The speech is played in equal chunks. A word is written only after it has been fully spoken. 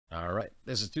All right.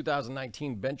 This is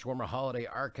 2019 Benchwarmer Holiday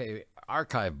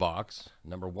Archive Box,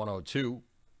 number 102.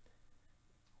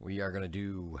 We are going to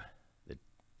do the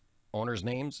owner's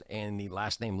names and the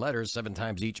last name letters 7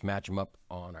 times each, match them up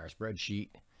on our spreadsheet,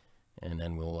 and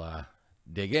then we'll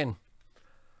dig in.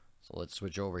 So let's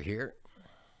switch over here.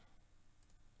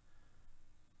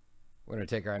 We're going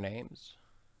to take our names.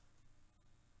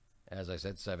 As I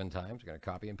said, 7 times. We're going to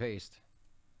copy and paste.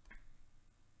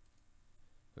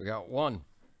 We got 1,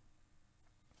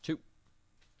 2,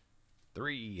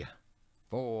 3,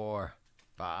 4,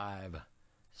 5,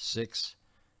 6,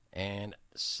 and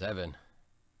 7.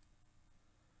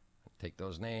 Take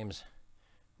those names.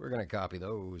 We're going to copy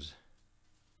those.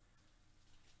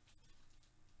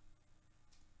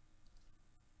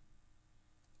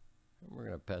 And we're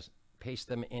going to paste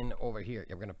them in over here.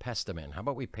 Yeah, we're going to paste them in. How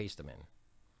about we paste them in?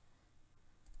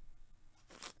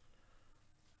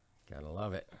 Gotta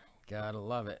love it. Gotta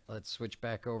love it. Let's switch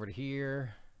back over to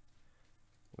here.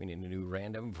 We need a new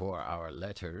random for our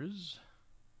letters.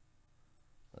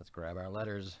 Let's grab our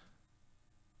letters.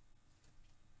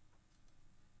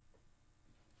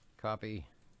 Copy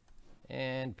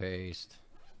and paste.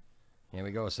 Here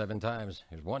we go, 7 times.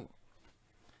 Here's 1,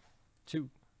 2,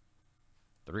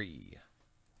 3,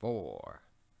 4,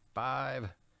 5,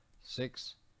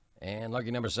 6, and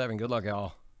lucky number 7. Good luck,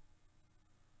 y'all.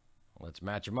 Let's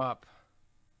match them up.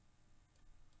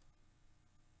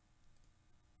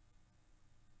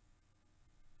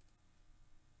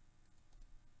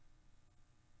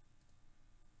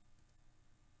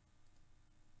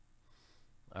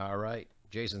 All right.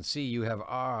 Jason C., you have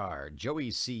R.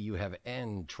 Joey C., you have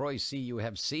N. Troy C., you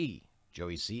have C.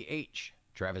 Joey C., H.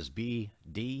 Travis B.,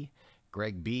 D.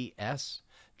 Greg B., S.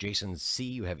 Jason C.,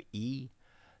 you have E.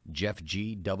 Jeff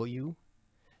G., W.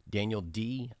 Daniel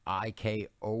D., I, K,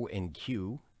 O, and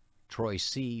Q. Troy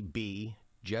C., B.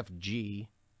 Jeff G.,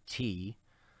 T.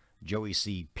 Joey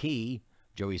C., P.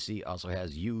 Joey C. also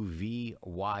has U, V,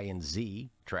 Y, and Z.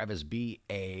 Travis B.,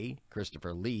 A.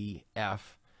 Christopher Lee,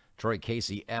 F. Troy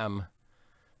Casey, M.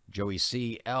 Joey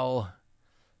C., L.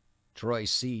 Troy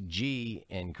C., G.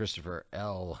 And Christopher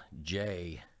L.,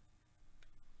 J.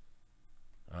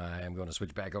 I am going to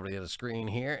switch back over to the other screen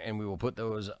here, and we will put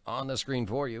those on the screen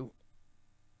for you.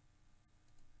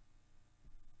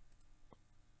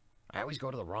 I always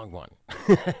go to the wrong one.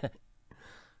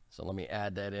 So let me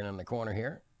add that in the corner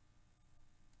here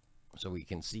so we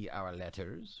can see our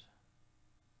letters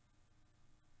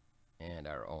and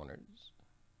our owners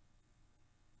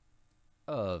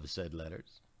of said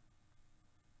letters.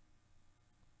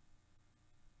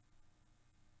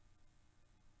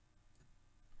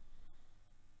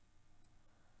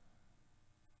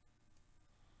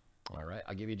 All right,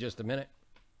 I'll give you just a minute.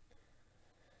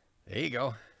 There you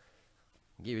go.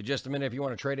 I'll give you just a minute if you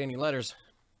want to trade any letters.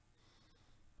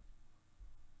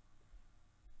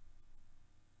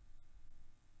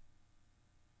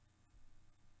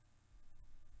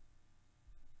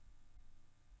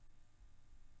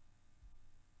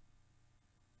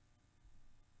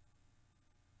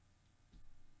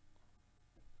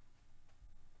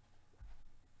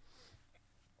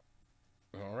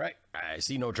 All right, I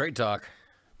see no trade talk.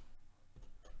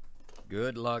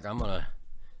 Good luck. I'm going to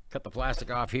cut the plastic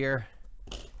off here.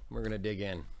 We're going to dig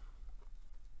in.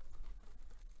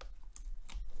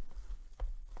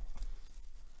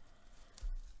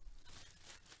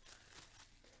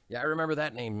 Yeah, I remember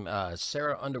that name,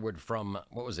 Sarah Underwood from,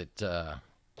 what was it, E4,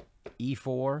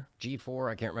 G4,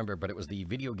 I can't remember, but it was the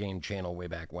video game channel way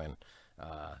back when.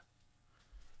 It's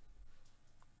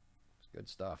good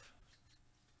stuff.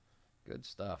 Good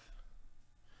stuff.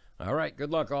 All right,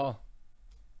 good luck, all.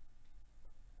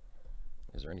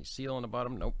 Is there any seal on the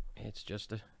bottom? Nope. It's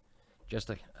just a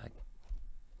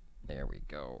there we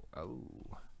go. Oh.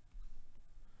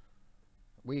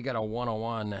 We got a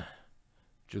 101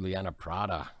 Juliana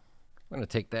Prada. I'm going to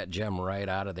take that gem right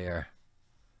out of there.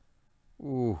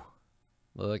 Ooh.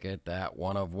 Look at that.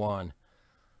 1 of 1.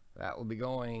 That will be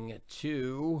going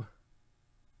to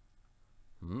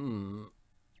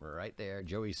right there,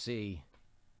 Joey C.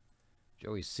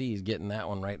 Joey C is getting that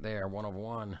one right there. 1 of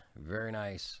 1. Very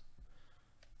nice.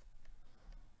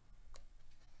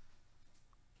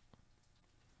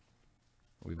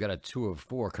 We've got a 2 of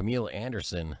 4. Camille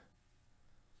Anderson.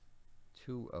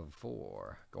 2 of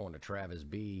 4. Going to Travis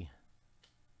B.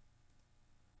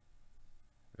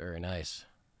 Very nice.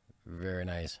 Very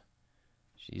nice.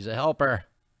 She's a helper.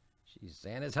 She's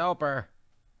Santa's helper.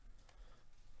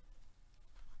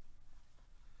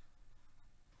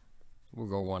 We'll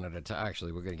go one at a time.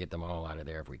 Actually, we're going to get them all out of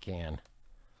there if we can.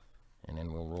 And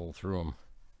then we'll roll through them.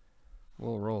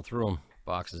 We'll roll through them.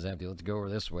 Box is empty. Let's go over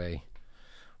this way.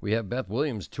 We have Beth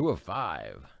Williams, 2 of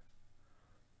 5.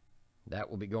 That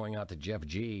will be going out to Jeff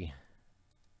G.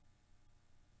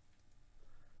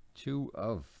 2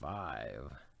 of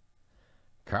 5.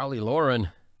 Carly Lauren.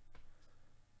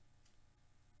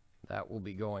 That will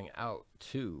be going out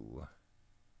to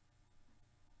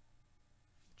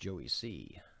Joey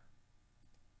C.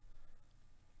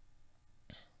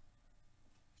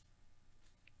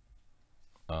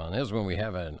 On this one, we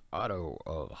have an auto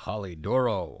of Holly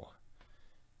Doro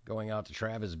going out to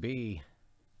Travis B.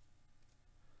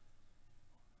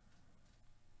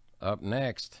 Up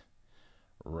next,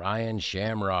 Ryan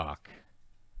Shamrock.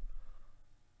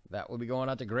 That will be going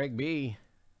out to Greg B.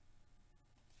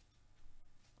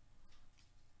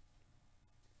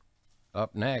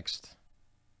 Up next,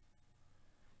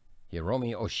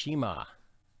 Hiromi Oshima.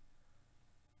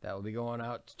 That will be going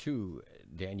out to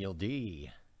Daniel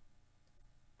D.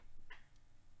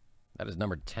 That is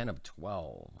number 10 of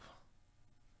 12.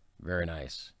 Very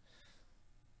nice.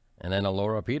 And then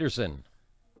Alora Peterson.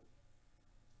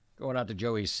 Going out to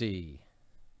Joey C.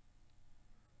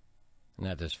 And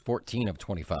that is 14 of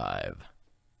 25.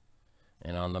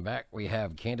 And on the back, we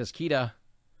have Candace Kita.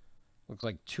 Looks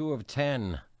like 2 of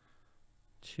 10.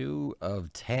 2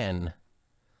 of 10.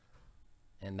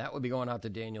 And that would be going out to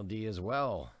Daniel D as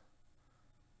well.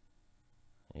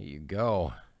 There you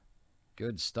go.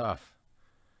 Good stuff.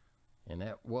 And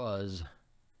that was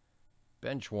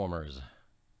Benchwarmer's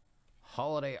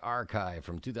Holiday Archive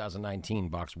from 2019,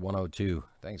 Box 102.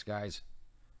 Thanks, guys.